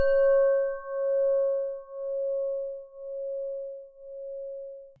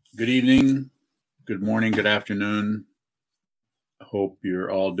Good evening, good morning, good afternoon. I hope you're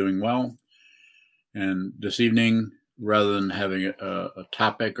all doing well. And this evening, rather than having a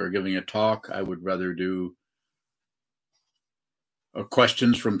topic or giving a talk, I would rather do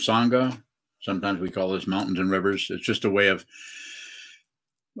questions from Sangha. Sometimes we call this Mountains and Rivers. It's just a way of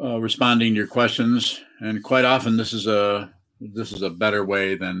responding to your questions. And quite often, this is a better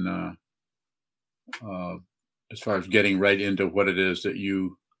way than as far as getting right into what it is that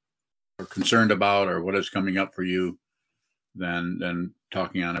you are concerned about or what is coming up for you than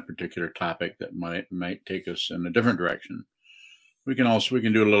talking on a particular topic that might take us in a different direction. We can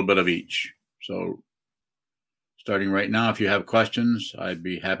do a little bit of each. So starting right now, if you have questions, I'd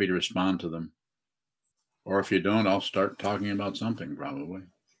be happy to respond to them. Or if you don't, I'll start talking about something probably.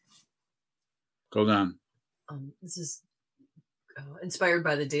 Go on. This is inspired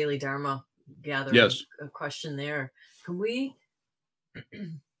by the Daily Dharma gathering. Yes. A question there. Can we...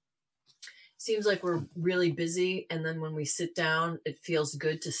 Seems like we're really busy, and then when we sit down, it feels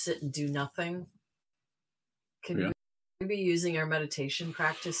good to sit and do nothing. Can we be using our meditation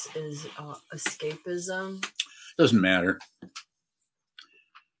practice as escapism? Doesn't matter.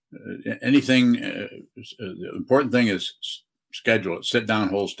 Anything. The important thing is schedule it. Sit down,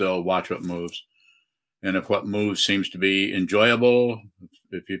 hold still, watch what moves. And if what moves seems to be enjoyable,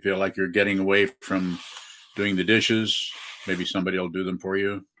 if you feel like you're getting away from doing the dishes, maybe somebody will do them for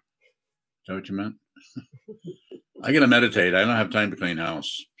you. Is that what you meant? I got to meditate. I don't have time to clean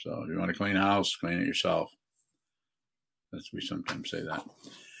house. So if you want to clean house, clean it yourself. We sometimes say that.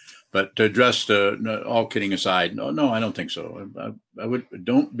 But to address all kidding aside, no, I don't think so.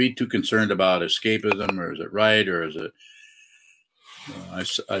 Don't be too concerned about escapism, or is it right, or is it?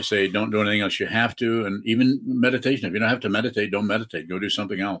 I say don't do anything else you have to, and even meditation. If you don't have to meditate, don't meditate. Go do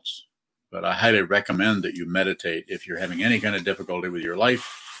something else. But I highly recommend that you meditate if you're having any kind of difficulty with your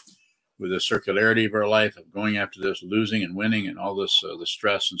life, with the circularity of our life, of going after this, losing and winning, and all this, the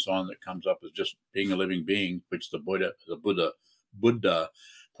stress and so on that comes up as just being a living being, which the Buddha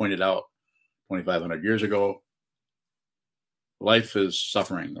pointed out 2,500 years ago. Life is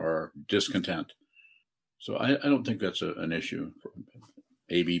suffering or discontent. So I don't think that's an issue.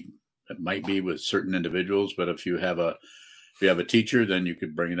 Maybe it might be with certain individuals, but if you have a teacher, then you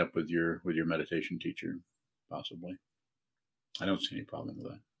could bring it up with your meditation teacher, possibly. I don't see any problem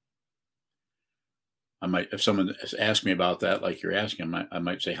with that. If someone asks me about that, like you're asking, I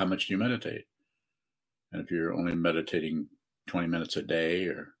might say, how much do you meditate? And if you're only meditating 20 minutes a day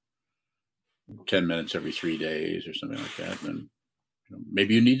or 10 minutes every 3 days or something like that, then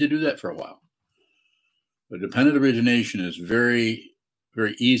maybe you need to do that for a while. But dependent origination is very,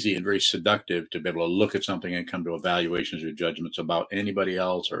 very easy and very seductive to be able to look at something and come to evaluations or judgments about anybody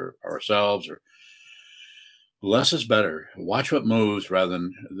else or ourselves. Or less is better. Watch what moves rather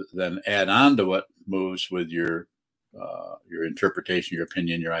than add on to what moves with your interpretation, your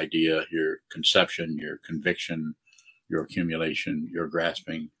opinion, your idea, your conception, your conviction, your accumulation, your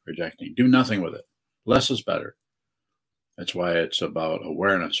grasping, rejecting. Do nothing with it. Less is better. That's why it's about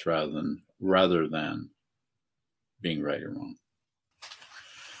awareness rather than being right or wrong.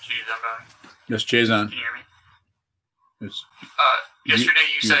 Yes, Chazon. Can you hear me? Yesterday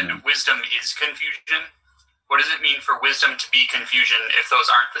you said wisdom is confusion. What does it mean for wisdom to be confusion if those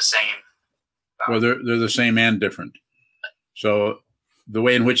aren't the same? Well, they're the same and different. So the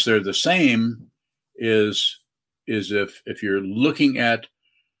way in which they're the same is if you're looking at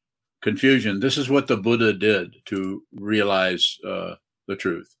confusion, this is what the Buddha did to realize the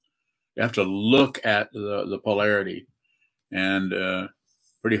truth. You have to look at the polarity, and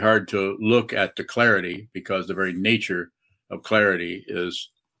pretty hard to look at the clarity, because the very nature of clarity is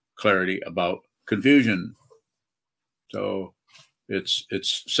clarity about confusion. So it's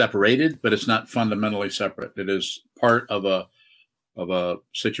separated, but it's not fundamentally separate. It is part of a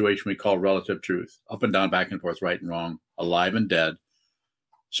situation we call relative truth. Up and down, back and forth, right and wrong, alive and dead,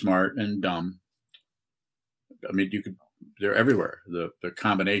 smart and dumb. I mean, they're everywhere. The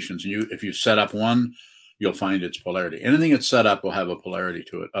combinations. And if you set up one, you'll find its polarity. Anything that's set up will have a polarity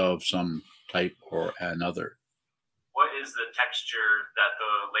to it of some type or another. What is the texture that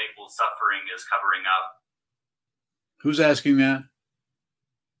the label suffering is covering up? Who's asking that?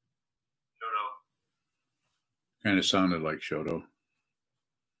 Shoto. Kind of sounded like Shoto.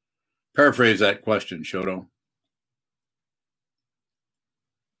 Paraphrase that question, Shoto.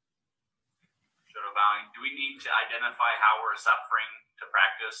 Shoto bowing. Do we need to identify how we're suffering to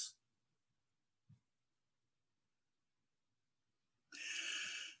practice?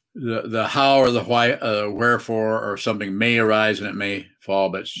 The how or the why, wherefore, or something may arise and it may fall,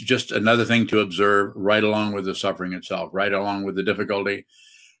 but it's just another thing to observe right along with the suffering itself, right along with the difficulty,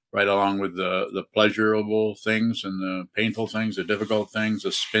 right along with the pleasurable things and the painful things, the difficult things,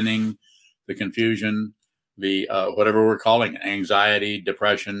 the spinning, the confusion, the whatever we're calling it, anxiety,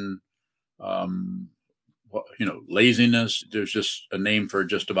 depression, laziness. There's just a name for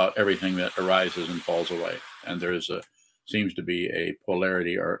just about everything that arises and falls away. And seems to be a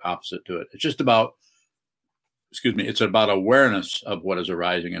polarity or opposite to it. It's just about, it's about awareness of what is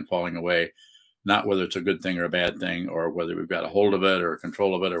arising and falling away, not whether it's a good thing or a bad thing, or whether we've got a hold of it or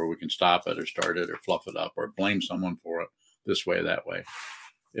control of it, or we can stop it or start it or fluff it up or blame someone for it this way, that way.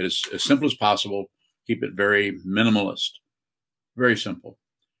 It is as simple as possible. Keep it very minimalist, very simple.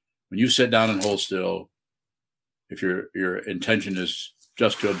 When you sit down and hold still, if your intention is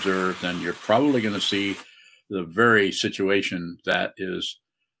just to observe, then you're probably going to see the very situation that is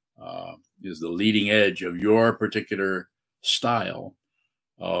the leading edge of your particular style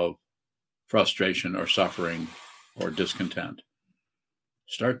of frustration or suffering or discontent.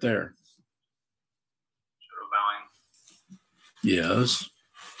 Start there. Yes.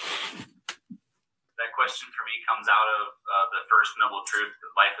 That question for me comes out of the first noble truth,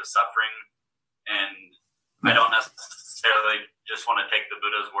 that life is suffering, and I don't necessarily just want to take the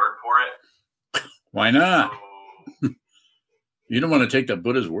Buddha's word for it. Why not? So, you don't want to take the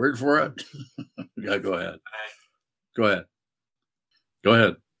Buddha's word for it? Yeah, go ahead. Go ahead. So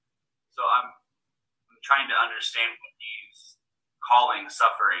I'm trying to understand what he's calling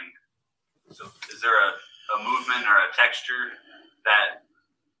suffering. So is there a movement or a texture that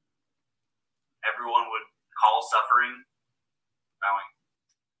everyone would call suffering?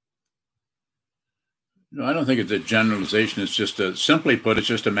 No, I don't think it's a generalization. It's just simply put, it's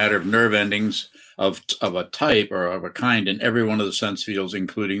just a matter of nerve endings of a type or of a kind in every one of the sense fields,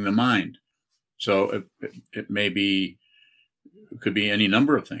 including the mind. So it could be any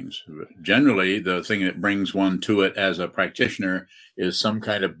number of things. Generally, the thing that brings one to it as a practitioner is some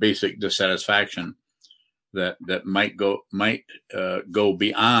kind of basic dissatisfaction that might go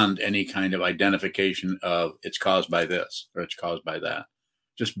beyond any kind of identification of it's caused by this or it's caused by that.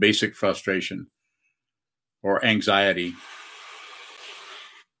 Just basic frustration or anxiety.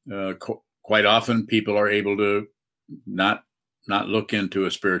 Quite often, people are able to not look into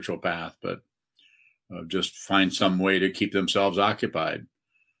a spiritual path, but just find some way to keep themselves occupied.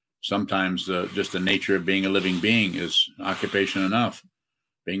 Sometimes just the nature of being a living being is occupation enough.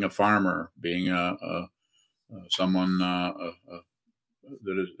 Being a farmer, being someone that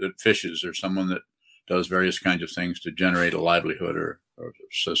fishes, or someone that does various kinds of things to generate a livelihood or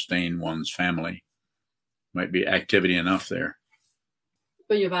sustain one's family, might be activity enough there.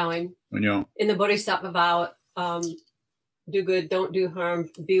 When you're vowing, in the Bodhisattva vow, do good, don't do harm,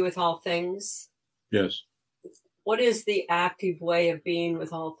 be with all things. Yes. What is the active way of being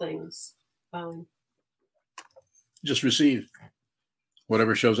with all things? Just receive.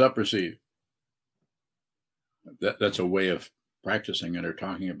 Whatever shows up, receive. That's a way of practicing it or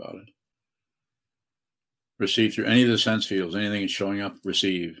talking about it. Receive through any of the sense fields, anything that's showing up,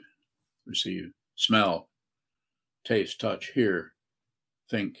 receive. Receive. Smell, taste, touch, hear,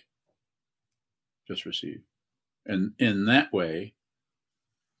 think. Just receive. And in that way,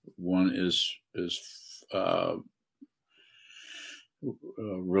 one is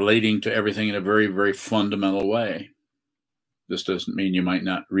relating to everything in a very, very fundamental way. This doesn't mean you might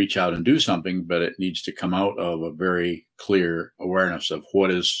not reach out and do something, but it needs to come out of a very clear awareness of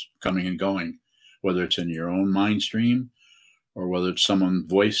what is coming and going, whether it's in your own mind stream or whether it's someone's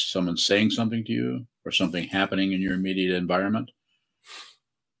voice, someone saying something to you, or something happening in your immediate environment.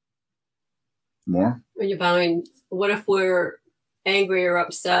 More? When you're bowing, what if we're angry or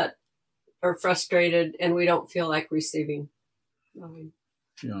upset or frustrated and we don't feel like receiving?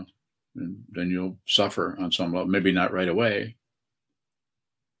 Yeah. And then you'll suffer on some level, maybe not right away.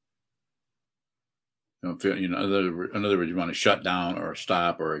 In other words, you want to shut down or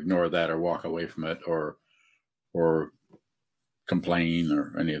stop or ignore that or walk away from it or complain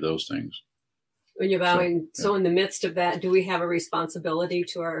or any of those things. When you're bowing, so in the midst of that, do we have a responsibility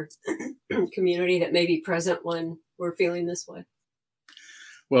to our community that may be present when we're feeling this way?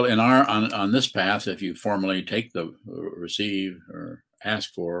 Well, on this path, if you formally take the receive or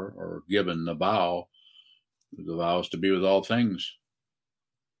ask for or given the vow is to be with all things.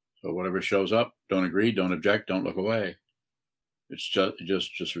 So whatever shows up, don't agree, don't object, don't look away. It's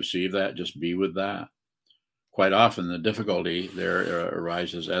just receive that, just be with that. Quite often the difficulty there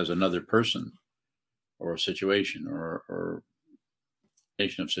arises as another person or a situation or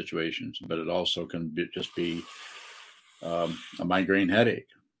nation of situations, but it also can just be a migraine headache.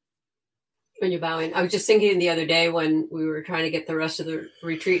 When you're bowing, I was just thinking the other day when we were trying to get the rest of the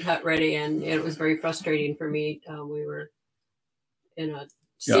retreat hut ready, and it was very frustrating for me. We were in a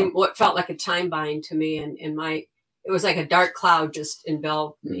seemed what felt like a time bind to me, and it was like a dark cloud just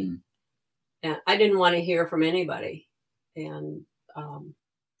enveloped me, and I didn't want to hear from anybody. And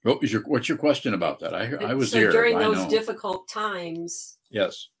what's your question about that? I was there during those difficult times.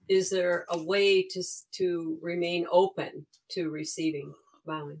 Yes. Is there a way to remain open to receiving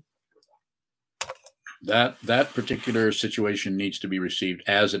bowing? That particular situation needs to be received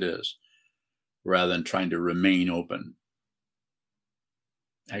as it is, rather than trying to remain open.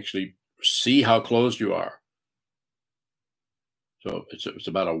 Actually, see how closed you are. So it's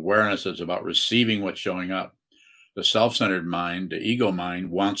about awareness. It's about receiving what's showing up. The self-centered mind, the ego mind,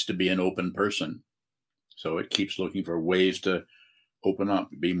 wants to be an open person. So it keeps looking for ways to open up,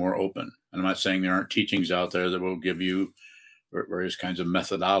 be more open. And I'm not saying there aren't teachings out there that will give you various kinds of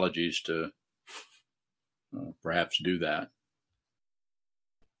methodologies to perhaps do that.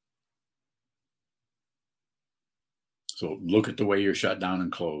 So look at the way you're shut down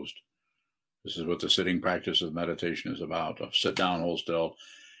and closed. This is what the sitting practice of meditation is about. Sit down, hold still,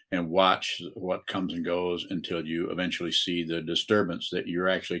 and watch what comes and goes until you eventually see the disturbance that you're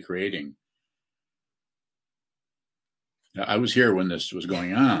actually creating. Now, I was here when this was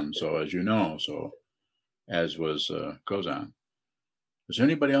going on, so as you know, so as was Kozan. Was there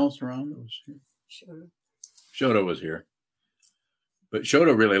anybody else around that was here? Sure. Shoto was here. But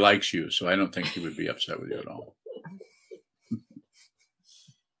Shoto really likes you, so I don't think he would be upset with you at all.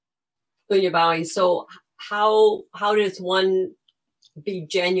 When you're bowing, so how does one be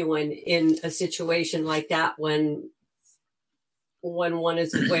genuine in a situation like that when one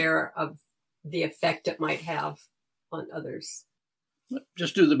is aware of the effect it might have on others?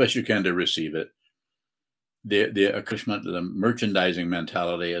 Just do the best you can to receive it. The accomplishment, the merchandising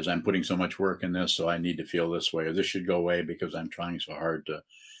mentality is I'm putting so much work in this, so I need to feel this way, or this should go away because I'm trying so hard to.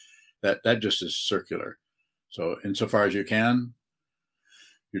 That just is circular. So insofar as you can,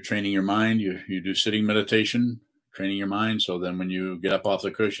 you're training your mind. You do sitting meditation, training your mind. So then when you get up off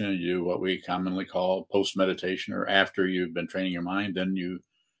the cushion, you do what we commonly call post meditation, or after you've been training your mind, then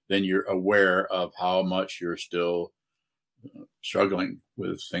you're aware of how much you're still struggling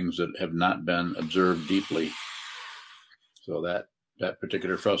with things that have not been observed deeply. So that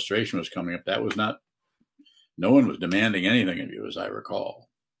particular frustration was coming up. That was not, no one was demanding anything of you, as I recall.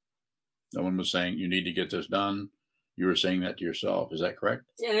 No one was saying you need to get this done. You were saying that to yourself. Is that correct?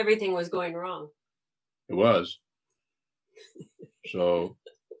 And everything was going wrong. It was. So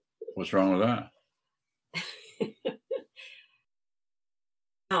what's wrong with that?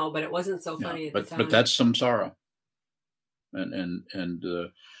 No, but it wasn't so funny at the time. But that's samsara. And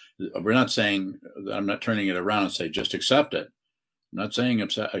we're not saying, I'm not turning it around and say just accept it. I'm not saying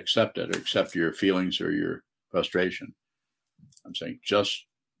accept it or accept your feelings or your frustration. I'm saying just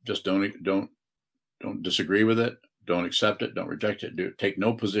don't disagree with it. Don't accept it. Don't reject it. Take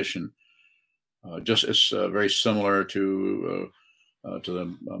no position. It's very similar to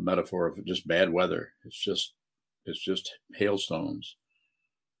the metaphor of just bad weather. It's just hailstones.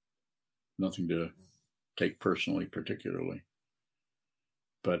 Nothing to take personally, particularly.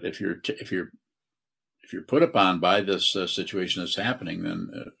 But if you're put upon by this situation that's happening,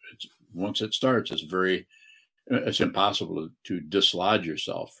 then once it starts, it's impossible to dislodge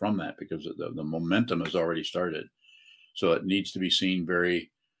yourself from that because the momentum has already started. So it needs to be seen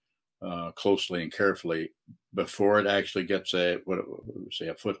very closely and carefully before it actually gets a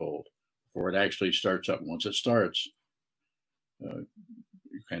foothold, before it actually starts up. Once it starts, you're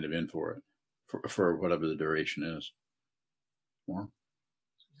kind of in for it for whatever the duration is. More?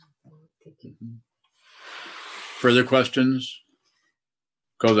 Thank you. Mm-hmm. Further questions?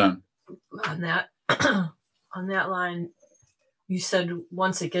 Go then. On that line, you said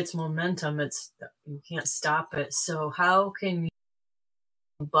once it gets momentum, you can't stop it. So how can you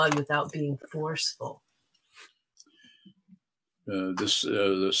bud without being forceful?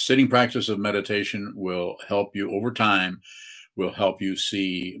 The sitting practice of meditation will help you over time, will help you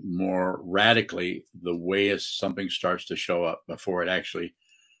see more radically the way something starts to show up before it actually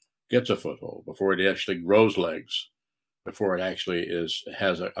gets a foothold, before it actually grows legs, before it actually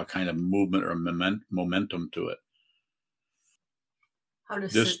has a kind of movement or momentum to it.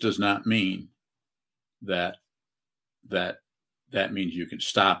 This does not mean that means you can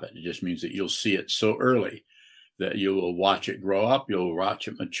stop it. It just means that you'll see it so early that you will watch it grow up, you'll watch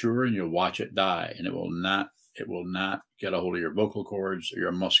it mature, and you'll watch it die. And it will not get a hold of your vocal cords or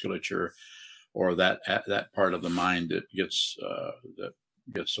your musculature or that part of the mind that gets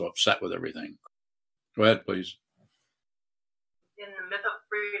so upset with everything. Go ahead, please. In the Myth of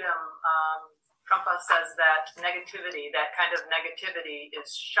Freedom, Trungpa says that that kind of negativity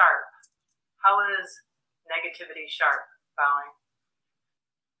is sharp. How is negativity sharp, bowing?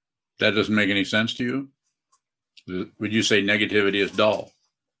 That doesn't make any sense to you? Would you say negativity is dull?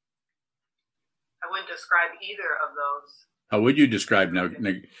 I wouldn't describe either of those. How would you describe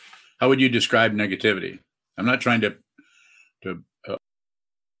negativity? I'm not trying to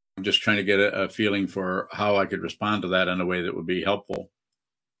I'm just trying to get a feeling for how I could respond to that in a way that would be helpful.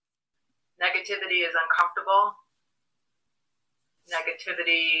 Negativity is uncomfortable.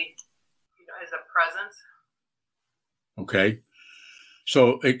 Negativity, is a presence. Okay.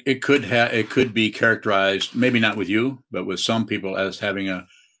 So it could be characterized, maybe not with you, but with some people, as having a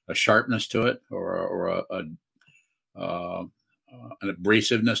sharpness to it, or an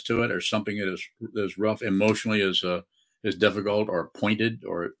abrasiveness to it, or something that is rough emotionally, is difficult or pointed,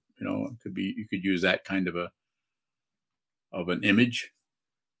 or it could be, you could use that kind of an image.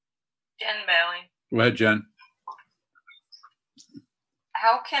 Jen Bailey. Go ahead, Jen.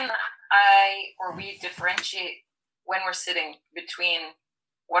 How can we differentiate when we're sitting between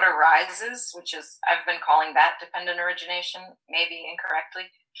what arises, which is, I've been calling that dependent origination, maybe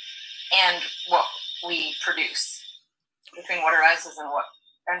incorrectly, and what we produce, between what arises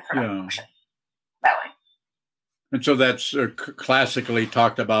and production? That way. And so that's classically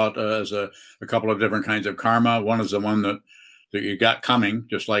talked about as a couple of different kinds of karma. One is the one that you got coming,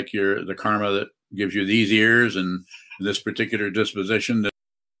 just like the karma that gives you these ears and this particular disposition, this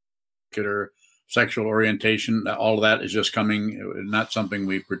particular sexual orientation. All of that is just coming, not something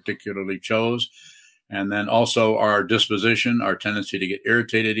we particularly chose. And then also our disposition, our tendency to get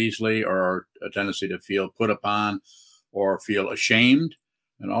irritated easily, or a tendency to feel put upon or feel ashamed.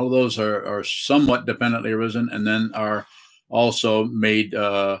 And all of those are somewhat dependently arisen, and then are also made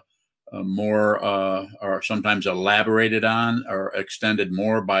more, or sometimes elaborated on, or extended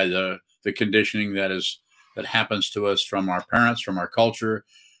more by the conditioning that happens to us from our parents, from our culture,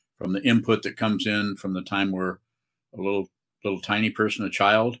 from the input that comes in from the time we're a little tiny person, a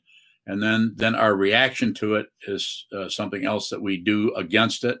child. And then our reaction to it is something else that we do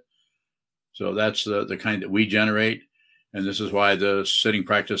against it. So that's the kind that we generate. And this is why the sitting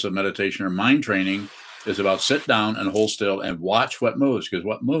practice of meditation or mind training is about sit down and hold still and watch what moves. Because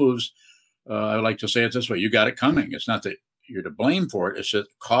what moves, I like to say it this way: you got it coming. It's not that you're to blame for it. It's that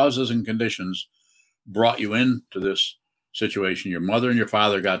causes and conditions brought you into this situation. Your mother and your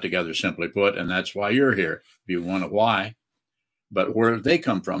father got together, simply put, and that's why you're here. If you want to why, but where did they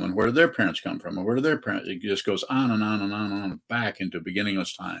come from, and where did their parents come from, and where did their parents? It just goes on and on and on and on, back into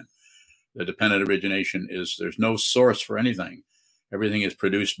beginningless time. The dependent origination is, there's no source for anything. Everything is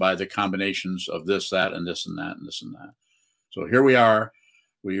produced by the combinations of this, that, and this, and that, and this, and that. So here we are.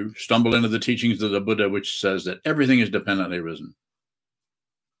 We stumble into the teachings of the Buddha, which says that everything is dependently arisen.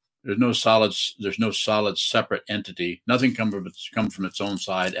 There's no solid separate entity. Nothing comes from its own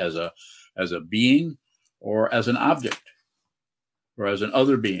side as a being, or as an object, or as an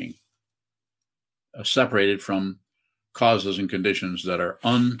other being, separated from causes and conditions that are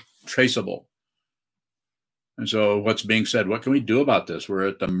untraceable. And so what's being said, what can we do about this? We're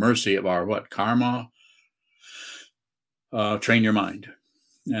at the mercy of our karma. Train your mind.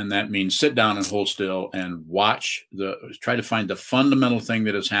 And that means sit down and hold still and try to find the fundamental thing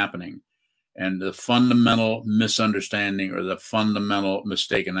that is happening, and the fundamental misunderstanding or the fundamental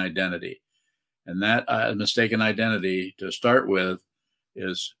mistaken identity. And that mistaken identity, to start with,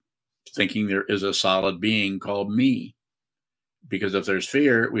 is thinking there is a solid being called me. Because if there's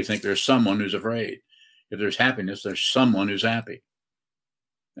fear, we think there's someone who's afraid. If there's happiness, there's someone who's happy.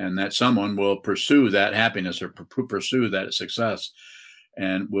 And that someone will pursue that happiness or pursue that success.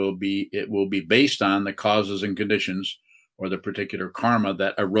 And it will be based on the causes and conditions, or the particular karma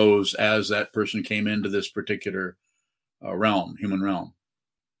that arose as that person came into this particular human realm.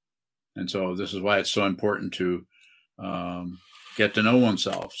 And so this is why it's so important to get to know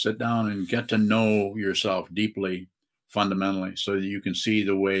oneself, sit down and get to know yourself deeply, fundamentally, so that you can see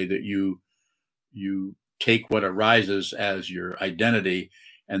the way that you take what arises as your identity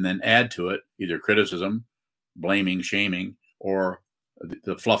and then add to it either criticism, blaming, shaming, or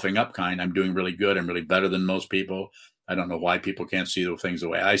the fluffing up kind. I'm doing really good. I'm really better than most people. I don't know why people can't see the things the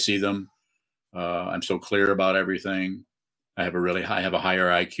way I see them. I'm so clear about everything. I have a higher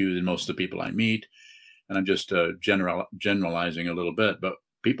IQ than most of the people I meet. And I'm just generalizing a little bit, but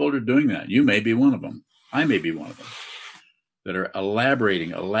people are doing that. You may be one of them. I may be one of them, that are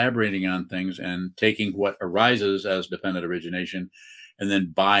elaborating on things and taking what arises as dependent origination and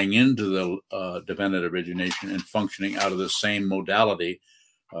then buying into the dependent origination and functioning out of the same modality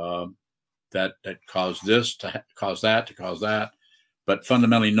that caused this to cause that to cause that. But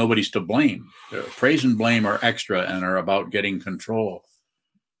fundamentally, nobody's to blame. Praise and blame are extra and are about getting control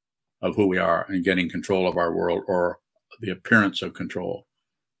of who we are and getting control of our world, or the appearance of control.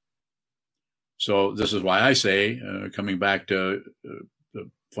 So this is why I say, coming back to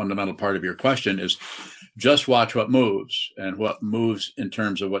the fundamental part of your question, is just watch what moves, and what moves in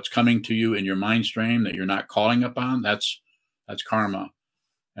terms of what's coming to you in your mind stream that you're not calling upon. That's karma,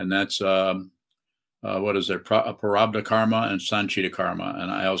 and that's what is there? Prarabdha karma and Sanchita karma, and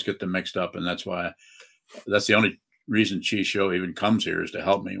I always get them mixed up, and that's the only reason Chisho even comes here, is to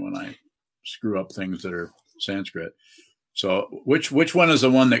help me when I screw up things that are Sanskrit. So which one is the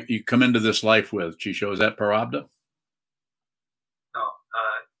one that you come into this life with, Chisho? Is that Prarabdha? No,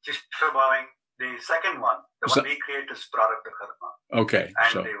 Chisho Bhaving, the second one, the one we create is Prarabdha karma. Okay.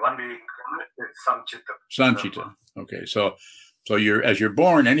 And the one we commit is Sanchita. Sanchita. Okay. So as you're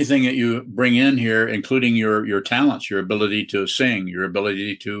born, anything that you bring in here, including your talents, your ability to sing, your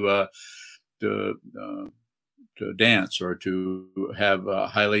ability to dance, or to have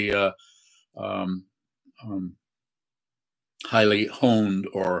highly honed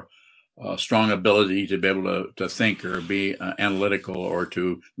or strong ability to be able to think, or be analytical, or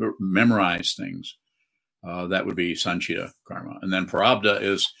to memorize things, that would be Sanchita karma. And then Prarabdha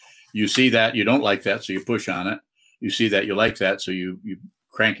is, you see that you don't like that, so you push on it. You see that you like that, so you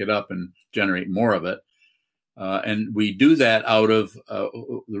crank it up and generate more of it. And we do that out of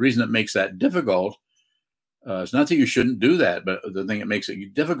the reason that makes that difficult. It's not that you shouldn't do that, but the thing that makes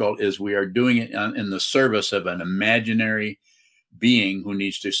it difficult is we are doing it in the service of an imaginary being who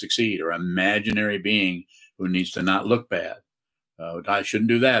needs to succeed, or imaginary being who needs to not look bad. I shouldn't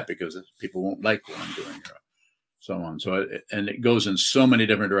do that because people won't like what I'm doing, or so on. So it goes in so many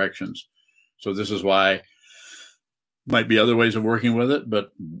different directions. So this is why. Might be other ways of working with it,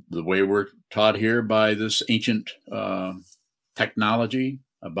 but the way we're taught here by this ancient technology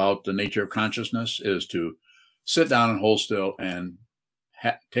about the nature of consciousness is to sit down and hold still and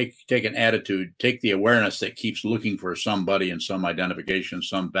take an attitude, take the awareness that keeps looking for somebody and some identification,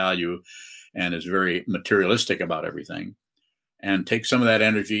 some value, and is very materialistic about everything, and take some of that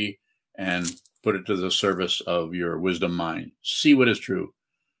energy and put it to the service of your wisdom mind. See what is true.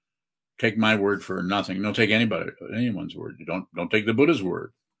 Take my word for nothing. Don't take anyone's word. Don't take the Buddha's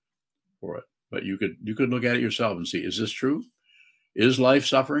word for it. But you could look at it yourself and see, is this true? Is life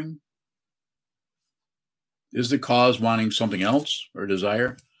suffering? Is the cause wanting something else or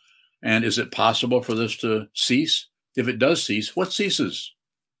desire? And is it possible for this to cease? If it does cease, what ceases?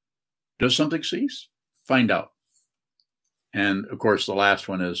 Does something cease? Find out. And of course, the last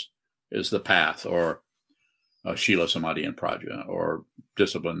one is the path, or Shila, Samadhi, and Prajna, or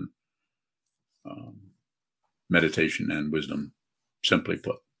discipline, meditation, and wisdom, simply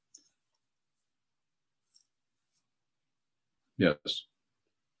put. Yes.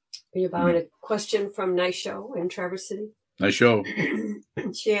 Are you buying a question from Naisho in Traverse City? Naisho.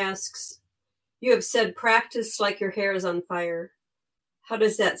 She asks, you have said practice like your hair is on fire. How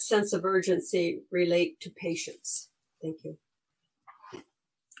does that sense of urgency relate to patience? Thank you.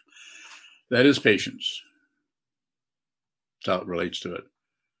 That is patience. That's how it relates to it.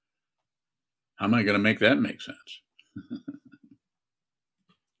 How am I going to make that make sense?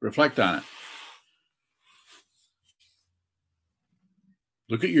 Reflect on it.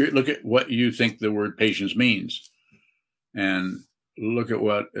 Look at what you think the word patience means, and look at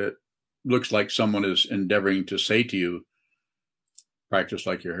what it looks like someone is endeavoring to say to you. Practice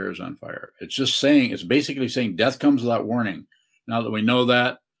like your hair is on fire. It's basically saying death comes without warning. Now that we know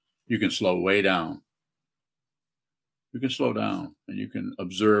that, you can slow way down. You can slow down, and you can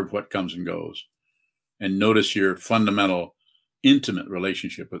observe what comes and goes, and notice your fundamental, intimate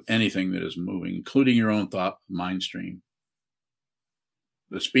relationship with anything that is moving, including your own thought mind stream.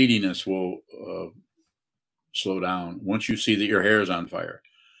 The speediness will slow down once you see that your hair is on fire.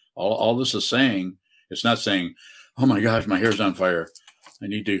 All this is saying, it's not saying, oh my gosh, my hair's on fire, I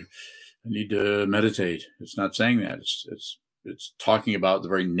need to meditate. It's not saying that. It's talking about the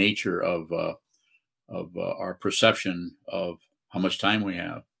very nature of our perception of how much time we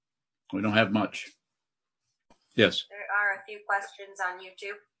have. We don't have much. Yes. There are a few questions on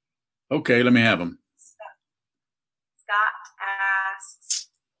YouTube. Okay, let me have them. Scott asks,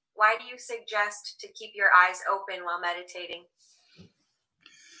 why do you suggest to keep your eyes open while meditating?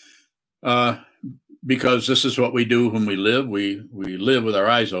 Because this is what we do when we live. We live with our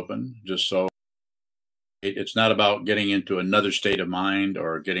eyes open, just so. It's not about getting into another state of mind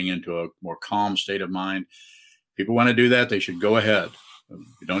or getting into a more calm state of mind. If people want to do that, they should go ahead.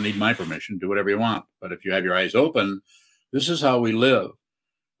 You don't need my permission. Do whatever you want. But if you have your eyes open, this is how we live.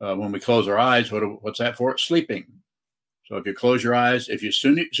 When we close our eyes, what's that for? Sleeping. So if you close your eyes, as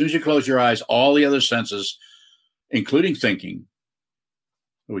soon as you close your eyes, all the other senses, including thinking,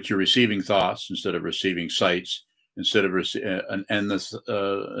 which you're receiving thoughts instead of receiving sights, instead of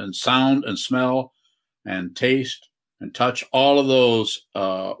and sound and smell and taste and touch, all of those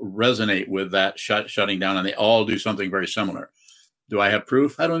resonate with that shutting down, and they all do something very similar. Do I have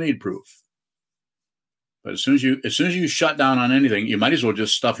proof? I don't need proof. But as soon as you shut down on anything, you might as well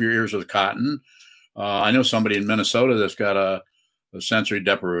just stuff your ears with cotton. I know somebody in Minnesota that's got a sensory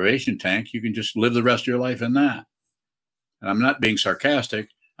deprivation tank. You can just live the rest of your life in that. And I'm not being sarcastic.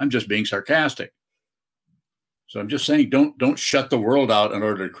 I'm just being sarcastic. So I'm just saying, don't shut the world out in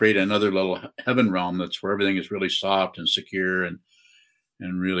order to create another little heaven realm that's where everything is really soft and secure and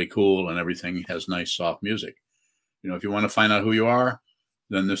really cool, and everything has nice soft music. If you want to find out who you are,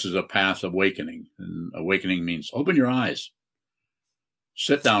 then this is a path of awakening. And awakening means open your eyes,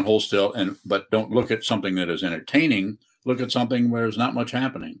 sit down, hold still, but don't look at something that is entertaining. Look at something where there's not much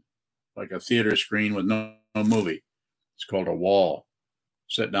happening, like a theater screen with no movie. It's called a wall.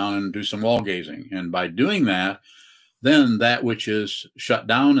 Sit down and do some wall gazing. And by doing that, then that which is shut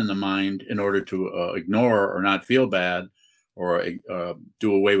down in the mind in order to ignore or not feel bad or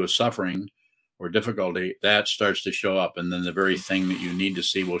do away with suffering or difficulty, that starts to show up. And then the very thing that you need to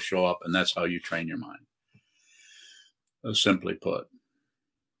see will show up. And that's how you train your mind. Simply put.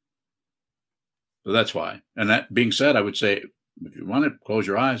 So that's why. And that being said, I would say, if you want to close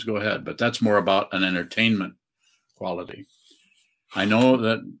your eyes, go ahead. But that's more about an entertainment quality. I know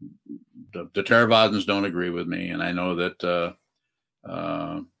that the Theravadins don't agree with me, and I know that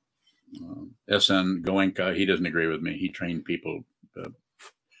S.N. Goenka, he doesn't agree with me. He trained people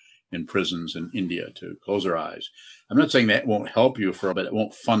in prisons in India to close their eyes. I'm not saying that won't help you but it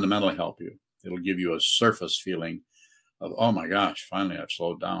won't fundamentally help you. It'll give you a surface feeling of, oh my gosh, finally I've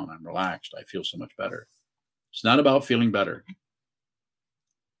slowed down. I'm relaxed. I feel so much better. It's not about feeling better.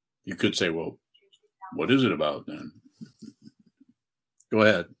 You could say, well, what is it about then? Go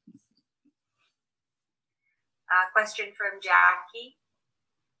ahead. Question from Jackie.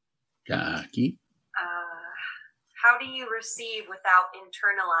 Jackie. How do you receive without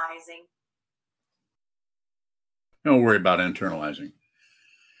internalizing? Don't worry about internalizing.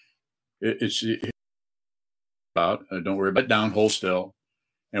 Don't worry about down, hold still,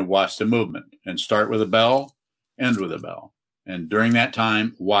 and watch the movement. And start with a bell, end with a bell. And during that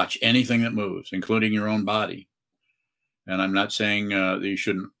time, watch anything that moves, including your own body. And I'm not saying that you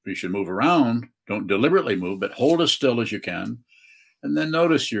should move around. Don't deliberately move, but hold as still as you can. And then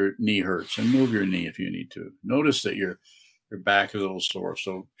notice your knee hurts and move your knee if you need to. Notice that your back is a little sore,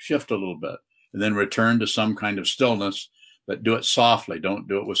 so shift a little bit. And then return to some kind of stillness, but do it softly. Don't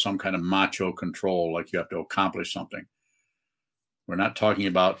do it with some kind of macho control, like you have to accomplish something. We're not talking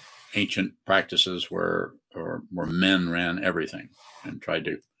about ancient practices where men ran everything and tried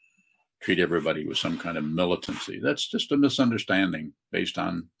to treat everybody with some kind of militancy. That's just a misunderstanding based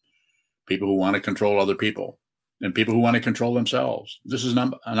on people who want to control other people and people who want to control themselves. This is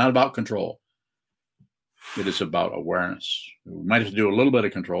not about control. It is about awareness. We might have to do a little bit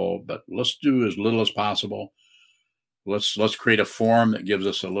of control, but let's do as little as possible. Let's create a form that gives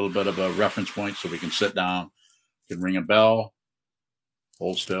us a little bit of a reference point so we can sit down, can ring a bell,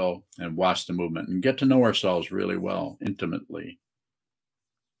 hold still, and watch the movement and get to know ourselves really well, intimately.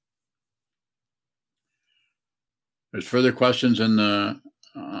 There's further questions in the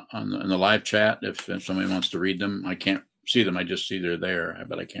live chat. If somebody wants to read them, I can't see them. I just see they're there,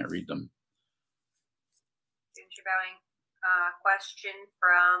 but I can't read them. Question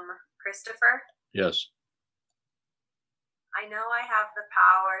from Christopher. Yes. I know I have the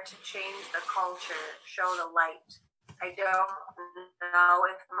power to change the culture, show the light. I don't know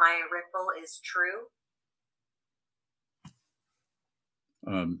if my ripple is true.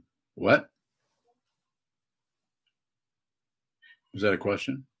 What? Is that a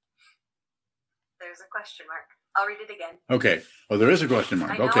question? There's a question mark. I'll read it again. Okay. Oh, there is a question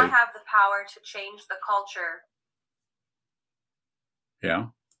mark. I know Okay. I have the power to change the culture. Yeah.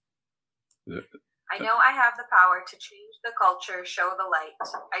 I know I have the power to change the culture, show the light.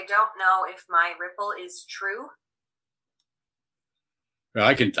 I don't know if my ripple is true. Well,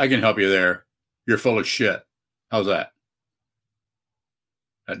 I can help you there. You're full of shit. How's that?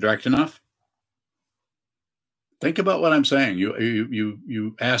 That direct enough? Think about what I'm saying.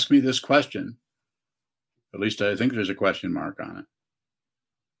 You asked me this question. At least I think there's a question mark on it.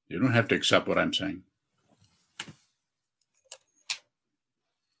 You don't have to accept what I'm saying.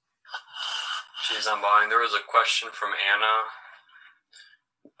 Geez, I'm buying. There was a question from Anna.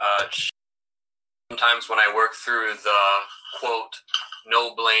 Sometimes when I work through the, quote,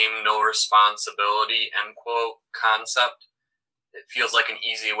 no blame, no responsibility, end quote, concept, it feels like an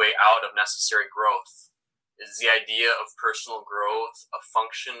easy way out of necessary growth. Is the idea of personal growth a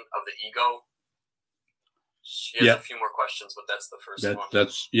function of the ego? She has a few more questions, but that's the first one.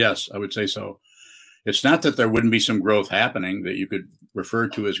 That's yes, I would say so. It's not that there wouldn't be some growth happening that you could refer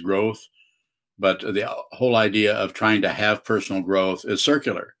to as growth, but the whole idea of trying to have personal growth is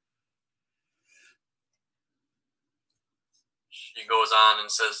circular. She goes on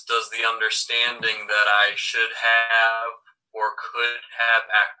and says, does the understanding that I should have or could have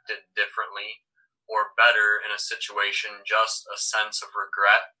acted differently or better in a situation just a sense of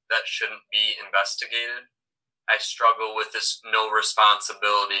regret that shouldn't be investigated? I struggle with this no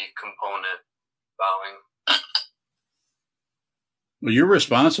responsibility component. Bowing. Well, you're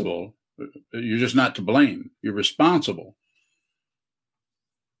responsible. You're just not to blame. You're responsible.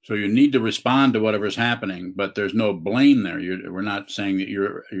 So you need to respond to whatever's happening, but there's no blame there. We're not saying that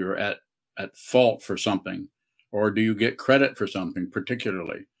you're at fault for something, or do you get credit for something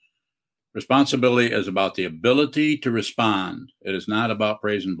particularly. Responsibility is about the ability to respond. It is not about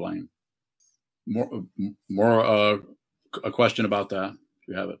praise and blame. More a question about that, if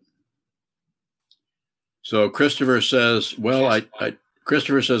you have it. So Christopher says, well,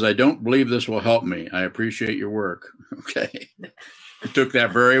 Christopher says, I don't believe this will help me. I appreciate your work. Okay. You took that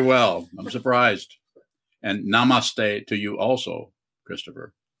very well. I'm surprised. And namaste to you also,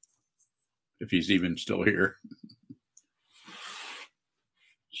 Christopher, if he's even still here.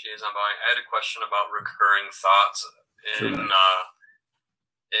 Jeez, I had a question about recurring thoughts in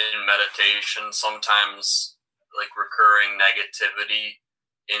meditation. Sometimes, like, recurring negativity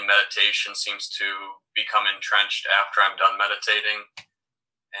in meditation seems to become entrenched after I'm done meditating.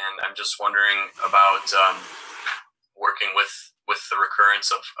 And I'm just wondering about working with the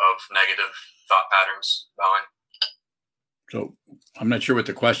recurrence of negative thought patterns. Bowing. So I'm not sure what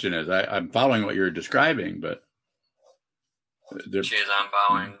the question is. I'm following what you're describing, but Geez, I'm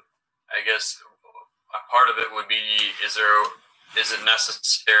bowing. I guess a part of it would be, is it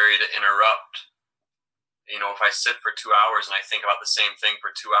necessary to interrupt? You know, if I sit for 2 hours and I think about the same thing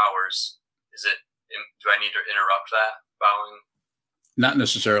for 2 hours, do I need to interrupt that? Bowing? Not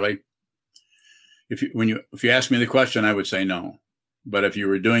necessarily. If you ask me the question, I would say no. But if you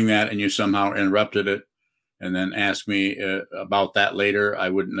were doing that and you somehow interrupted it and then asked me about that later, I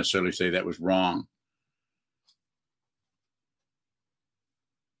wouldn't necessarily say that was wrong.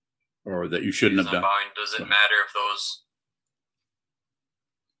 Or that you shouldn't have done. Does it matter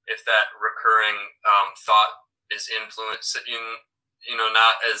if that recurring thought is influencing,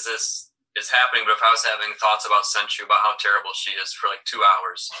 not as this is happening, but if I was having thoughts about Senchu, about how terrible she is for like 2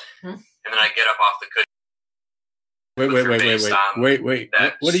 hours, and then I get up off the cushion. Wait.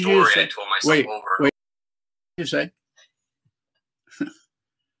 What did you say? I told myself over. What did you say?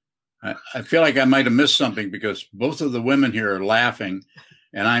 I feel like I might have missed something because both of the women here are laughing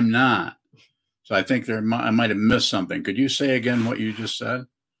and I'm not. So I think I might have missed something. Could you say again what you just said?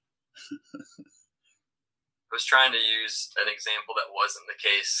 I was trying to use an example that wasn't the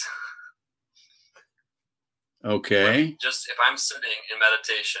case. Okay. Just if I'm sitting in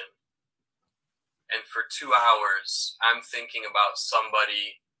meditation and for 2 hours, I'm thinking about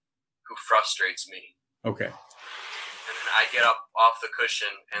somebody who frustrates me. Okay. And then I get up off the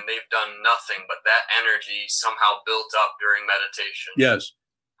cushion and they've done nothing, but that energy somehow built up during meditation. Yes.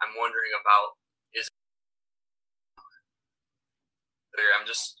 I'm wondering about, I'm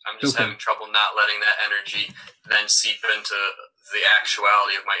just okay. Having trouble not letting that energy then seep into the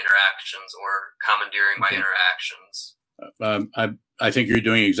actuality of my interactions or commandeering my interactions. I think you're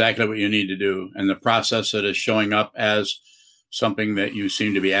doing exactly what you need to do. And the process that is showing up as something that you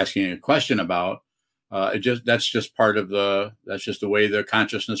seem to be asking a question about, that's just the way the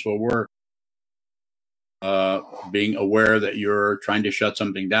consciousness will work. Being aware that you're trying to shut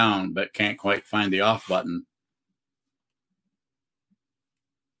something down, but can't quite find the off button.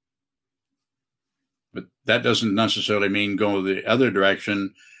 But that doesn't necessarily mean go the other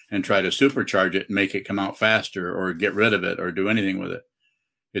direction and try to supercharge it and make it come out faster or get rid of it or do anything with it.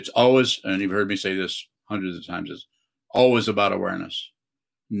 It's always, and you've heard me say this hundreds of times, it's always about awareness,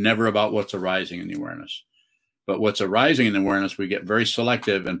 never about what's arising in the awareness. But what's arising in the awareness, we get very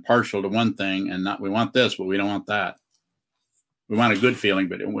selective and partial to one thing and we want this, but we don't want that. We want a good feeling,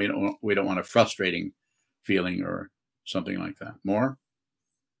 but we don't want a frustrating feeling or something like that. More?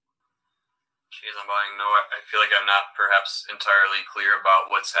 Geez, I'm buying. No, I feel like I'm not perhaps entirely clear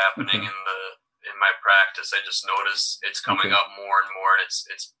about what's happening in my practice. I just notice it's coming up more and more, and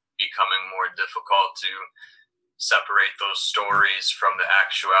it's becoming more difficult to separate those stories from the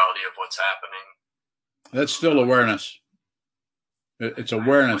actuality of what's happening. That's still awareness. It's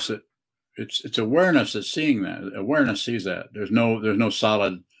awareness that it's awareness that's seeing that. Awareness sees that. There's no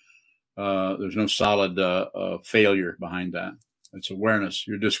solid failure behind that. It's awareness.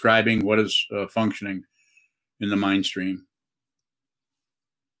 You're describing what is functioning. in the mind stream.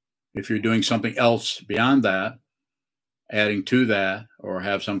 If you're doing something else beyond that, adding to that, or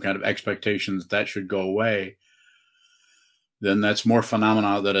have some kind of expectation that that should go away, then that's more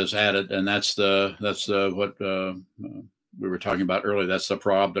phenomena that is added, and that's what we were talking about earlier. That's the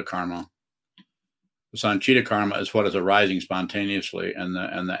prarabdha karma. The sanchita karma is what is arising spontaneously, and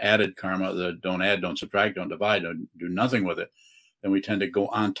the added karma, the don't add, don't subtract, don't divide, don't do nothing with it. Then we tend to go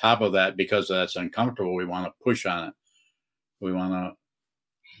on top of that because that's uncomfortable. We want to push on it. We want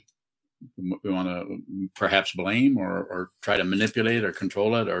to perhaps blame or try to manipulate or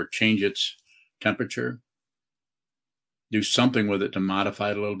control it or change its temperature. Do something with it to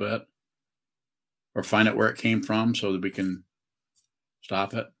modify it a little bit, or find out where it came from so that we can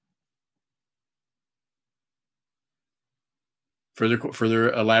stop it.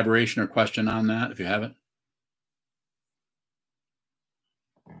 Further elaboration or question on that, if you have it?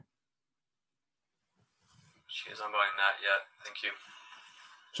 She's unbuying that yet. Thank you.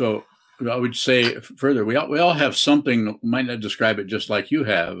 So I would say further, we all have something, might not describe it just like you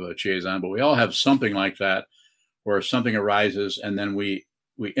have, Chiazan, but we all have something like that where something arises and then we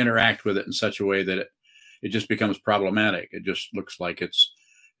interact with it in such a way that it just becomes problematic. It just looks like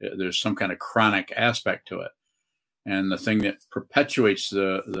there's some kind of chronic aspect to it. And the thing that perpetuates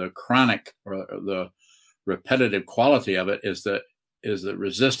the chronic or the repetitive quality of it is the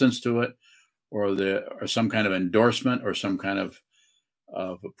resistance to it, or some kind of endorsement, or some kind of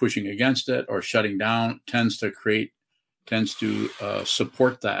pushing against it or shutting down tends to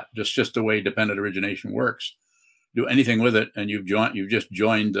support that. Just the way dependent origination works. Do anything with it, and you've just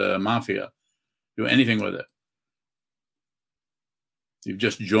joined the mafia. Do anything with it. You've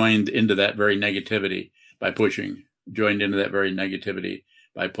just joined into that very negativity by pushing. Joined into that very negativity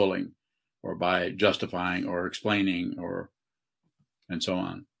by pulling, or by justifying, or explaining, and so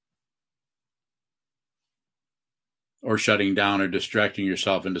on. Or shutting down or distracting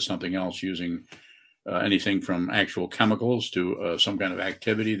yourself into something else using anything from actual chemicals to some kind of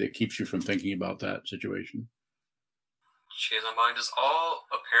activity that keeps you from thinking about that situation. She's on mind. Is all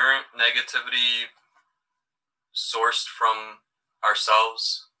apparent negativity sourced from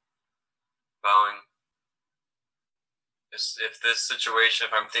ourselves? Bowing. If this situation,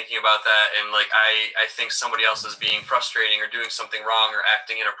 if I'm thinking about that and like I think somebody else is being frustrating or doing something wrong or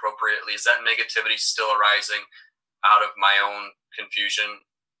acting inappropriately, is that negativity still arising out of my own confusion?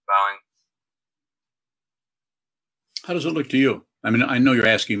 Bowing. How does it look to you? I mean, I know you're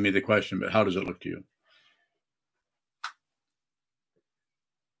asking me the question, but how does it look to you?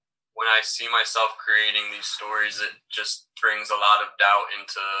 When I see myself creating these stories, it just brings a lot of doubt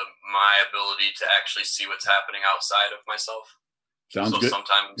into my ability to actually see what's happening outside of myself. Sounds good.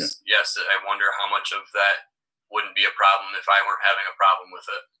 Sometimes, yes, I wonder how much of that wouldn't be a problem if I weren't having a problem with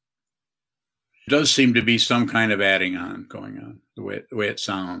it. Does seem to be some kind of adding on going on, the way it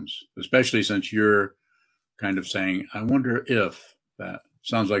sounds, especially since you're kind of saying, I wonder if that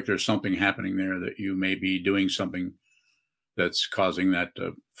sounds like there's something happening there, that you may be doing something that's causing that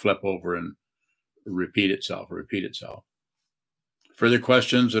to flip over and repeat itself. Further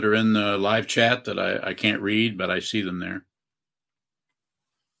questions that are in the live chat that I can't read, but I see them there.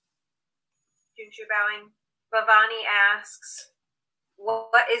 Junchu bowing. Bhavani asks,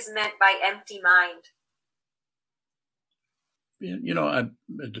 what is meant by empty mind?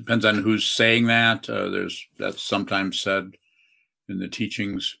 It depends on who's saying that. That's sometimes said in the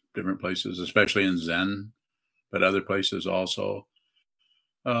teachings, different places, especially in Zen, but other places also.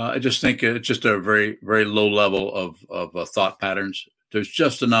 I just think it's just a very, very low level of thought patterns. There's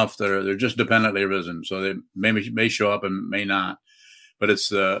just enough that they're just dependently arisen, so they may show up and may not. But it's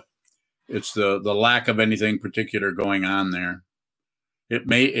the lack of anything particular going on there.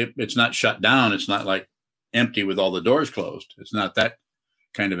 It's not shut down. It's not like empty with all the doors closed. It's not that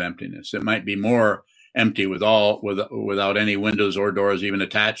kind of emptiness. It might be more empty without any windows or doors even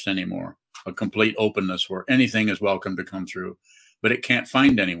attached anymore. A complete openness where anything is welcome to come through, but it can't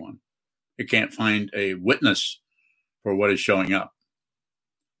find anyone. It can't find a witness for what is showing up.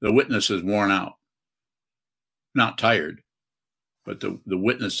 The witness is worn out, not tired, but the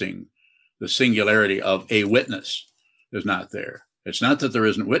witnessing, the singularity of a witness is not there. It's not that there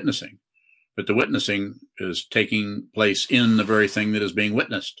isn't witnessing, but the witnessing is taking place in the very thing that is being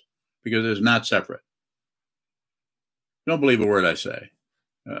witnessed, because it's not separate. Don't believe a word I say.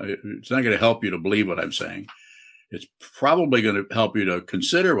 It's not going to help you to believe what I'm saying. It's probably going to help you to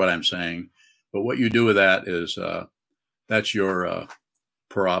consider what I'm saying, but what you do with that is that's your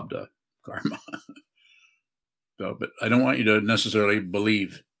prarabdha karma. But I don't want you to necessarily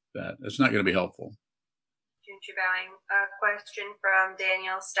believe that. It's not going to be helpful. Junchu bowing. A question from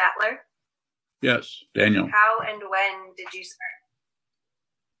Daniel Statler. Yes, Daniel. How and when did you start?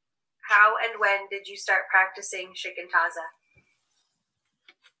 How and when did you start practicing Shikantaza?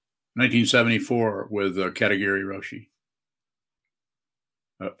 1974 with Katagiri Roshi.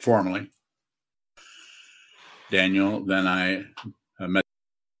 Formally. Daniel, then I met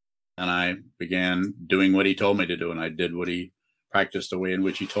and I began doing what he told me to do, and I did what he practiced the way in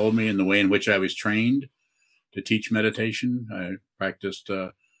which he told me and the way in which I was trained to teach meditation. I practiced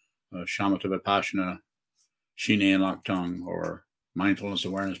Shamatha Vipassana, Shine and Laktung, or mindfulness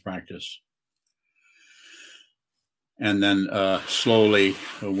awareness practice. And then slowly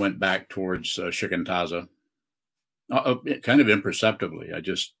went back towards Shikantaza, kind of imperceptibly. I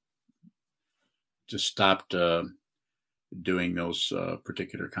just stopped doing those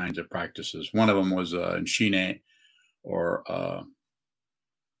particular kinds of practices. One of them was in Shine, or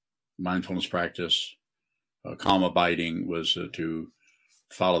mindfulness practice. Calm abiding was to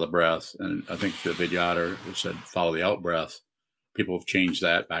follow the breath. And I think the Vidyadhara said follow the out breath. People have changed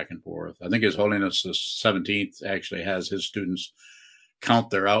that back and forth. I think His Holiness the 17th actually has his students count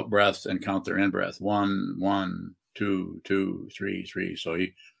their out breath and count their in breath. 1, 1, 2, 2, 3, 3. So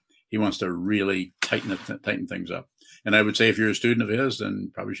he wants to really tighten things up. And I would say if you're a student of his, then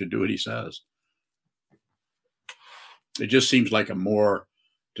you probably should do what he says. It just seems like a more,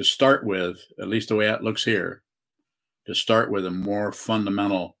 to start with, at least the way it looks here, to start with a more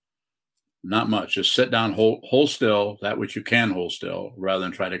fundamental, not much, just sit down, hold still, that which you can hold still, rather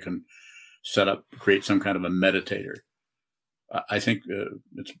than try to create some kind of a meditator. I think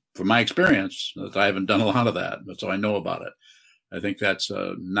it's from my experience that I haven't done a lot of that, but so I know about it. I think that's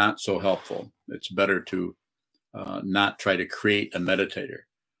not so helpful. It's better to not try to create a meditator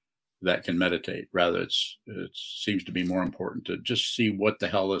that can meditate. Rather, it seems to be more important to just see what the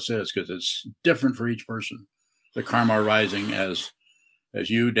hell this is, because it's different for each person. The karma arising as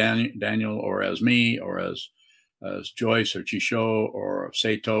you, Daniel, or as me, or as Joyce or Chisho or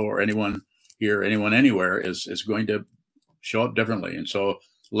Sato or anyone here, anyone anywhere is going to show up differently. And so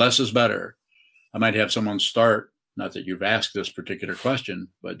less is better. I might have someone start, not that you've asked this particular question,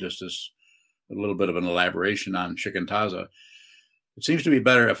 but just as a little bit of an elaboration on Shikantaza. It seems to be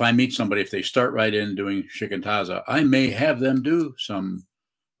better if I meet somebody, if they start right in doing Shikantaza, I may have them do some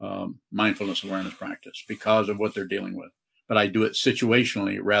mindfulness awareness practice because of what they're dealing with. But I do it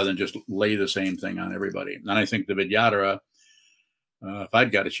situationally rather than just lay the same thing on everybody. And I think the Vidyadhara, if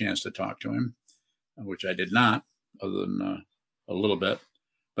I'd got a chance to talk to him, which I did not, other than a little bit,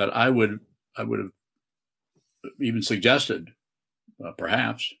 but I would have even suggested,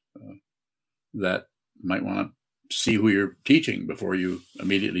 perhaps, that you might want to see who you're teaching before you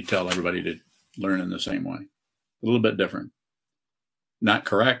immediately tell everybody to learn in the same way. A little bit different. Not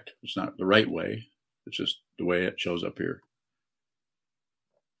correct. It's not the right way. It's just the way it shows up here.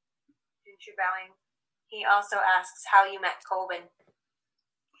 Bowing. He also asks how you met Kobun.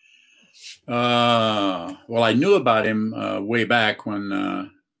 Well, I knew about him way back when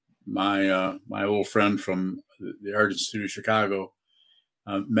my old friend from the Art Institute of Chicago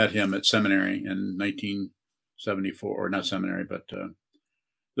met him at seminary in 1974, or not seminary, but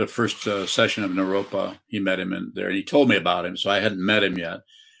the first session of Naropa. He met him in there, and he told me about him. So I hadn't met him yet.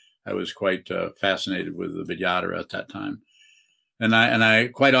 I was quite fascinated with the Vidyadhara at that time. And I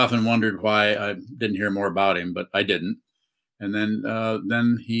quite often wondered why I didn't hear more about him, but I didn't. And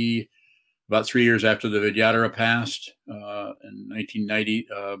then he, about 3 years after the Vidyadhara passed, in 1990,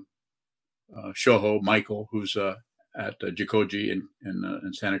 Shoho Michael, who's at Jikoji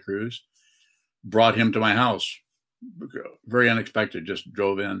in Santa Cruz, brought him to my house. Very unexpected, just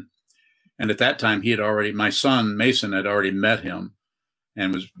drove in. And at that time, my son Mason had already met him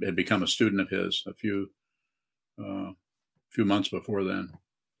and had become a student of his a few months before then, I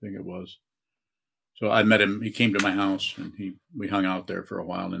think it was. So I met him. He came to my house, and we hung out there for a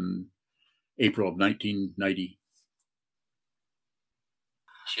while in April of 1990.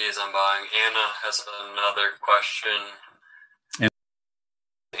 Cheers, I'm bowing. Anna has another question.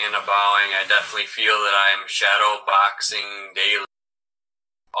 Anna bowing. I definitely feel that I'm shadow boxing daily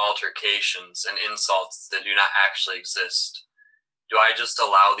altercations and insults that do not actually exist. Do I just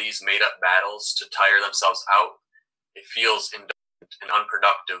allow these made-up battles to tire themselves out? It feels indulgent and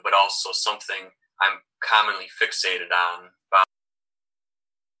unproductive, but also something I'm commonly fixated on.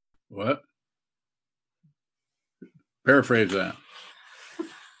 What? Paraphrase that.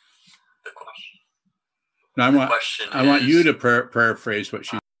 The question. No, I want you to paraphrase what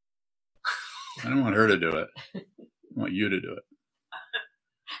she. I don't want her to do it. I want you to do it.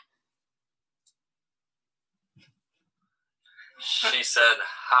 She said,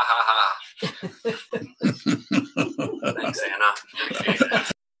 "Ha ha ha." Thanks, Anna. Appreciate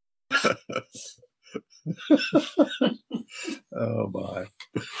it. Oh, my.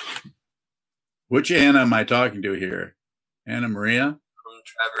 Which Anna am I talking to here? Anna Maria? From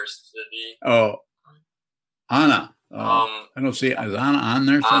Traverse City. Oh, Anna. I don't see. Is Anna on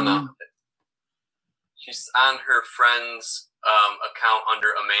there somewhere? Anna. She's on her friend's account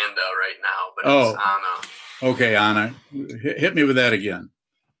under Amanda right now, but it's Anna. Okay, Anna. Hit me with that again.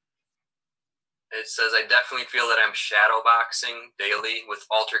 It says, I definitely feel that I'm shadowboxing daily with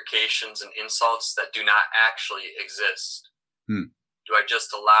altercations and insults that do not actually exist. Do I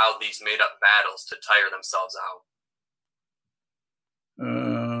just allow these made-up battles to tire themselves out?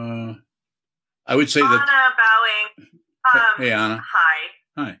 I would say Anna that... bowing. Hey, Anna.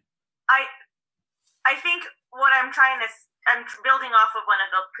 Hi. I think what I'm building off of one of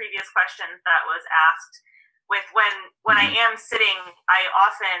the previous questions that was asked with when I am sitting, I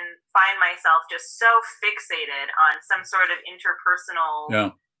often find myself just so fixated on some sort of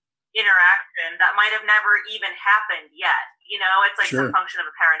interpersonal interaction that might have never even happened yet. You know, it's like some function of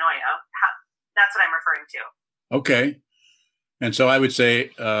a paranoia. That's what I'm referring to. Okay. And so I would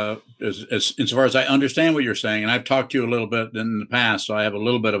say, as far as I understand what you're saying, and I've talked to you a little bit in the past, so I have a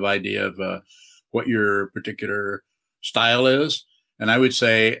little bit of idea of what your particular style is. And I would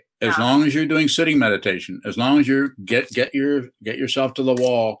say, as long as you're doing sitting meditation, as long as you get yourself to the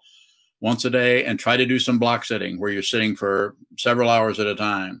wall once a day and try to do some block sitting where you're sitting for several hours at a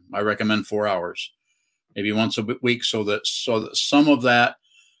time. I recommend 4 hours, maybe once a week, so that some of that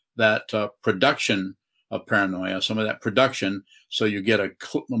production of paranoia, some of that production, so you get a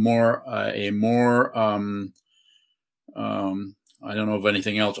more I don't know of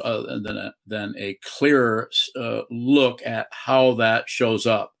anything else other than a clearer look at how that shows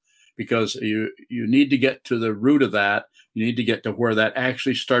up, because you need to get to the root of that. You need to get to where that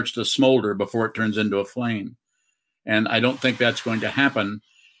actually starts to smolder before it turns into a flame. And I don't think that's going to happen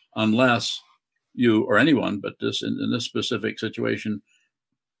unless you or anyone, but in this specific situation,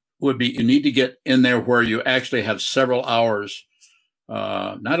 would be you need to get in there where you actually have several hours,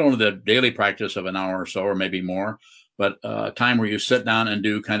 not only the daily practice of an hour or so, or maybe more, but time where you sit down and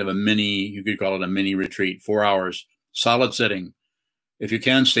do kind of a mini, you could call it a mini retreat, 4 hours, solid sitting. If you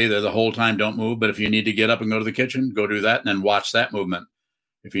can, stay there the whole time, don't move. But if you need to get up and go to the kitchen, go do that and then watch that movement.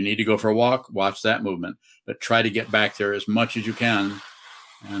 If you need to go for a walk, watch that movement. But try to get back there as much as you can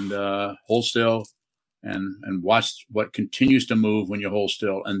and hold still and watch what continues to move when you hold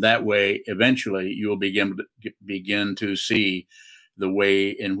still. And that way, eventually, you will begin to see the way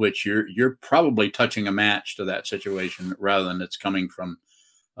in which you're probably touching a match to that situation rather than it's coming from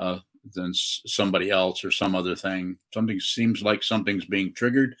than somebody else or some other thing. Something seems like something's being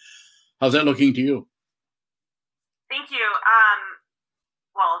triggered. How's that looking to you? Thank you.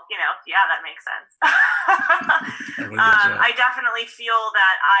 Well, yeah, that makes sense. I definitely feel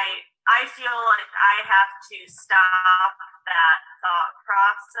that I feel like I have to stop that thought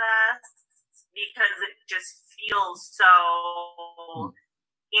process because it just feels so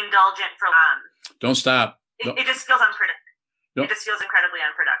indulgent for Don't stop. It just feels unproductive. It just feels incredibly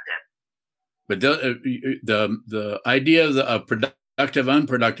unproductive. But the idea of productive,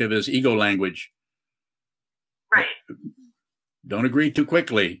 unproductive is ego language. Right. Don't agree too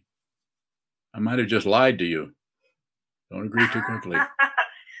quickly. I might have just lied to you. Don't agree too quickly.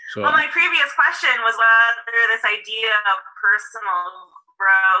 So, well, my previous question was whether this idea of personal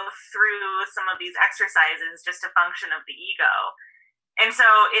growth through some of these exercises just a function of the ego. And so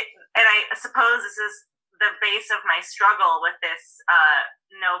I suppose this is the base of my struggle with this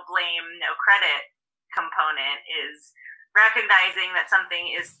no blame, no credit component is recognizing that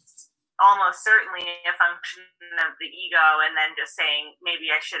something is almost certainly a function of the ego and then just saying,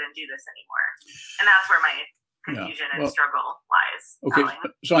 maybe I shouldn't do this anymore. And that's where my confusion and struggle lies. Okay,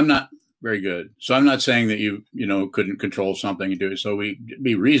 so I'm not very good. So I'm not saying that you couldn't control something and do it. So we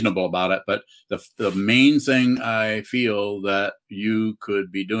be reasonable about it. But the main thing I feel that you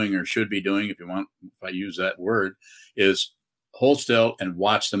could be doing or should be doing, if I use that word, is hold still and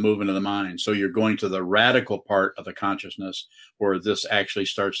watch the movement of the mind. So you're going to the radical part of the consciousness where this actually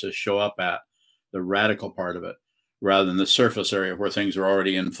starts to show up at the radical part of it, rather than the surface area where things are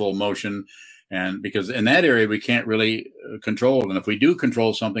already in full motion. And because in that area, we can't really control. And if we do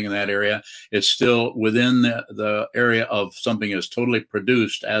control something in that area, it's still within the area of something is totally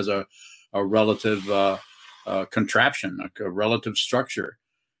produced as a relative contraption, a relative structure.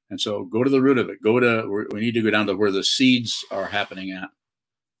 And so go to the root of it. We need to go down to where the seeds are happening at.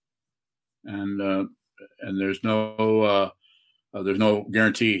 And there's no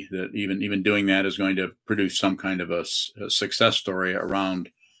guarantee that even doing that is going to produce some kind of a success story around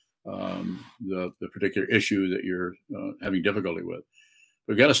the particular issue that you're having difficulty with.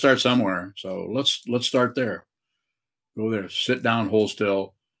 we've got to start somewhere. So let's start there. Go there, sit down, hold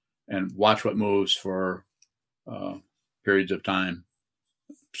still, and watch what moves for periods of time.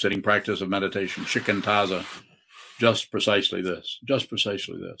 Sitting practice of meditation, shikantaza, just precisely this.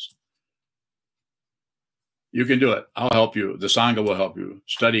 You can do it. I'll help you. The Sangha will help you.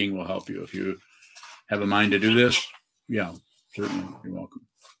 Studying will help you. If you have a mind to do this, yeah, certainly. You're welcome.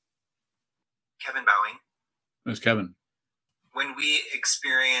 Kevin Bowing. That's Kevin. When we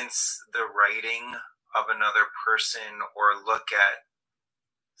experience the writing of another person or look at,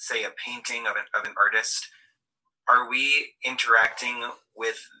 say, a painting of an artist, are we interacting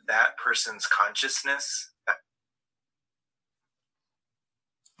with that person's consciousness?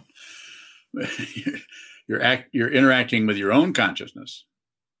 You're interacting with your own consciousness.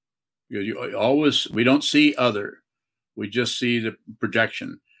 We don't see other. We just see the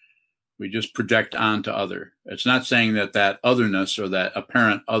projection. We just project onto other. It's not saying that otherness or that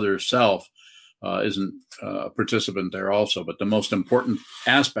apparent other self isn't a participant there also. But the most important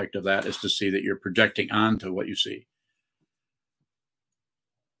aspect of that is to see that you're projecting onto what you see.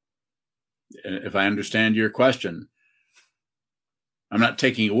 If I understand your question, I'm not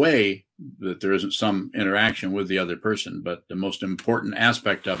taking away that there isn't some interaction with the other person, but the most important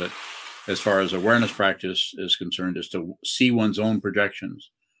aspect of it, as far as awareness practice is concerned, is to see one's own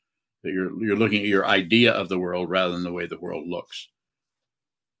projections. That you're looking at your idea of the world rather than the way the world looks,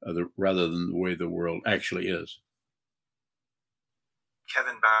 rather than the way the world actually is.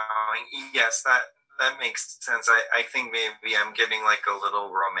 Kevin Bowing, yes, that makes sense. I think maybe I'm getting like a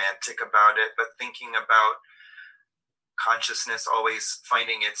little romantic about it, but thinking about consciousness always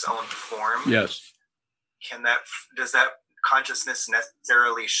finding its own form. Yes. Does that consciousness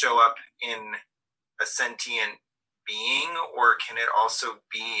necessarily show up in a sentient being, or can it also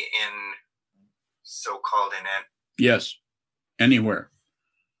be in so-called inanimate? Yes, anywhere.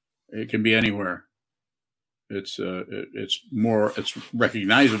 It can be anywhere. It's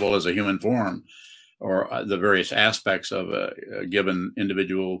recognizable as a human form, or the various aspects of a given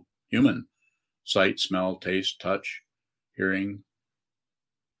individual human: sight, smell, taste, touch, hearing,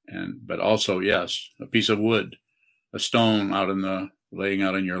 but also, yes, a piece of wood, a stone laying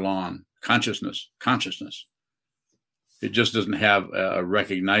out in your lawn. Consciousness. It just doesn't have a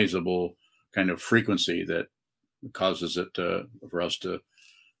recognizable kind of frequency that causes it for us to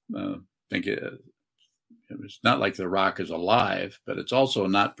think it's not like the rock is alive, but it's also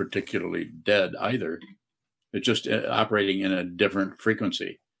not particularly dead either. It's just operating in a different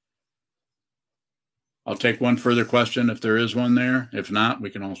frequency. I'll take one further question if there is one there. If not,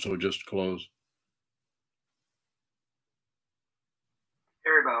 we can also just close.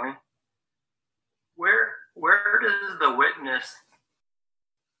 Harry Bowie, where does the witness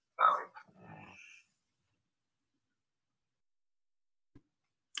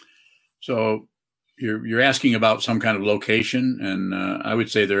So you're asking about some kind of location, and I would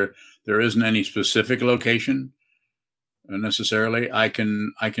say there isn't any specific location necessarily. I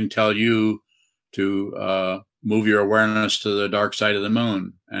can tell you to move your awareness to the dark side of the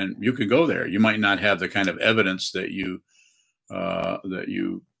moon, and you can go there. You might not have the kind of evidence that you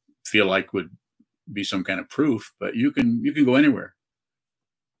feel like would be some kind of proof, but you can go anywhere.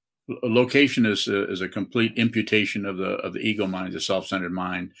 A location is a complete imputation of the ego mind, the self-centered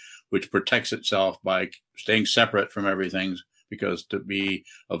mind, which protects itself by staying separate from everything, because to be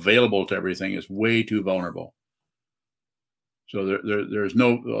available to everything is way too vulnerable. So there's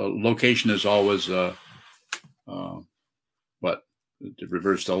no location is always to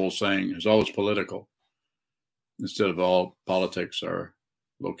reverse the whole saying, is always political instead of all politics are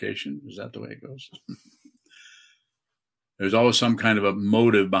location. Is that the way it goes? There's always some kind of a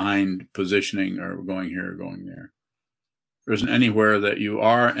motive behind positioning or going here or going there. There isn't anywhere that you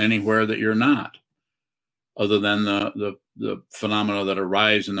are, anywhere that you're not, other than the phenomena that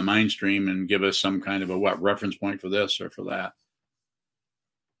arise in the mind stream and give us some kind of a reference point for this or for that.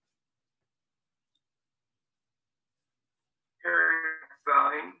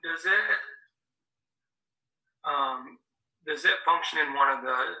 Does it function in one of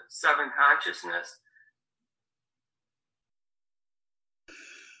the seven consciousness?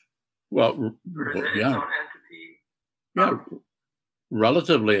 Well, yeah. Yeah,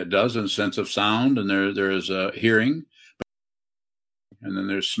 relatively it does in the sense of sound, and there is a hearing, and then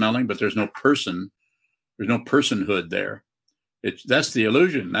there's smelling, but there's no person. There's no personhood there. That's the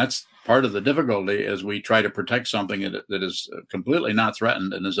illusion. That's part of the difficulty as we try to protect something that is completely not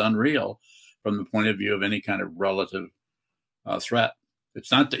threatened and is unreal from the point of view of any kind of relative threat.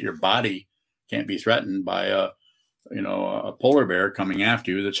 It's not that your body can't be threatened by a polar bear coming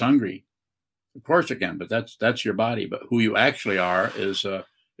after you that's hungry. Of course it can, but that's your body. But who you actually are is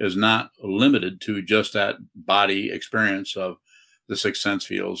not limited to just that body experience of the six sense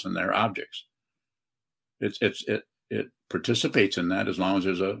fields and their objects. It participates in that as long as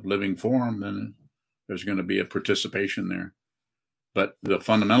there's a living form, then there's going to be a participation there. But the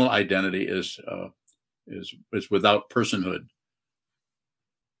fundamental identity is without personhood.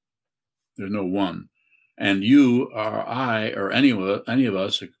 There's no one. And you or I or any of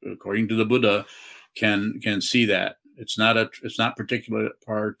us, according to the Buddha, can see that. It's not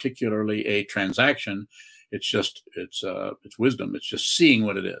particularly a transaction. It's wisdom. It's just seeing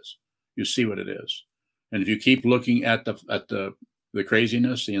what it is. You see what it is. And if you keep looking at the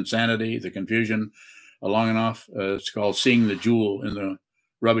craziness, the insanity, the confusion long enough, it's called seeing the jewel in the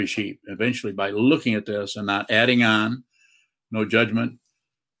rubbish heap. Eventually, by looking at this and not adding on, no judgment,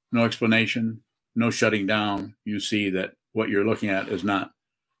 no explanation, no shutting down, you see that what you're looking at is not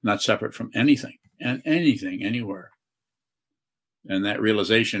separate from anything and anything anywhere. And that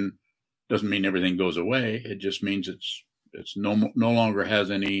realization doesn't mean everything goes away. It just means it's no longer has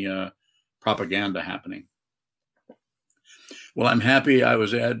any propaganda happening. Well, I'm happy I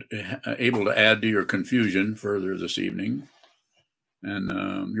was able to add to your confusion further this evening,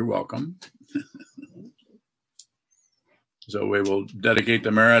 and you're welcome. So we will dedicate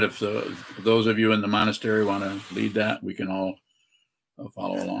the merit. If those of you in the monastery want to lead that, we can all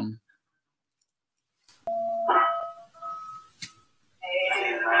follow along.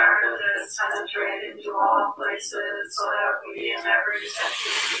 May the merit of this penetrate into all places, so that we in every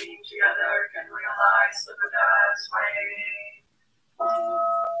sense being together can realize the Buddha's way.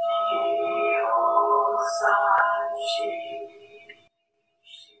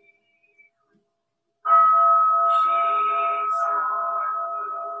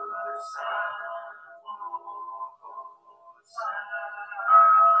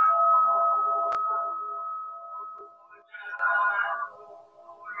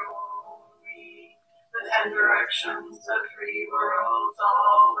 The 10 directions, the 3 worlds,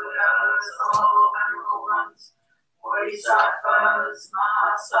 all Buddhas, all venerable ones, Bodhisattvas,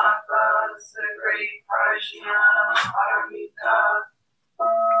 Mahasattvas, the great Prajna, Paramita.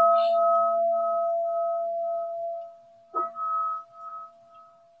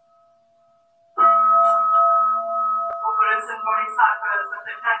 Buddhas and Bodhisattvas of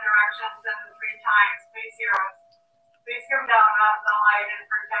the 10 directions and the 3 times, please hear us. Please come down out of the light and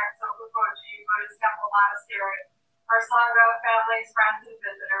protect Sokokochi Buddhist Temple Monastery, our Sangha, families, friends, and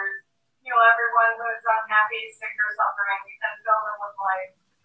visitors. Heal everyone who is unhappy, sick, or suffering, and fill them with life.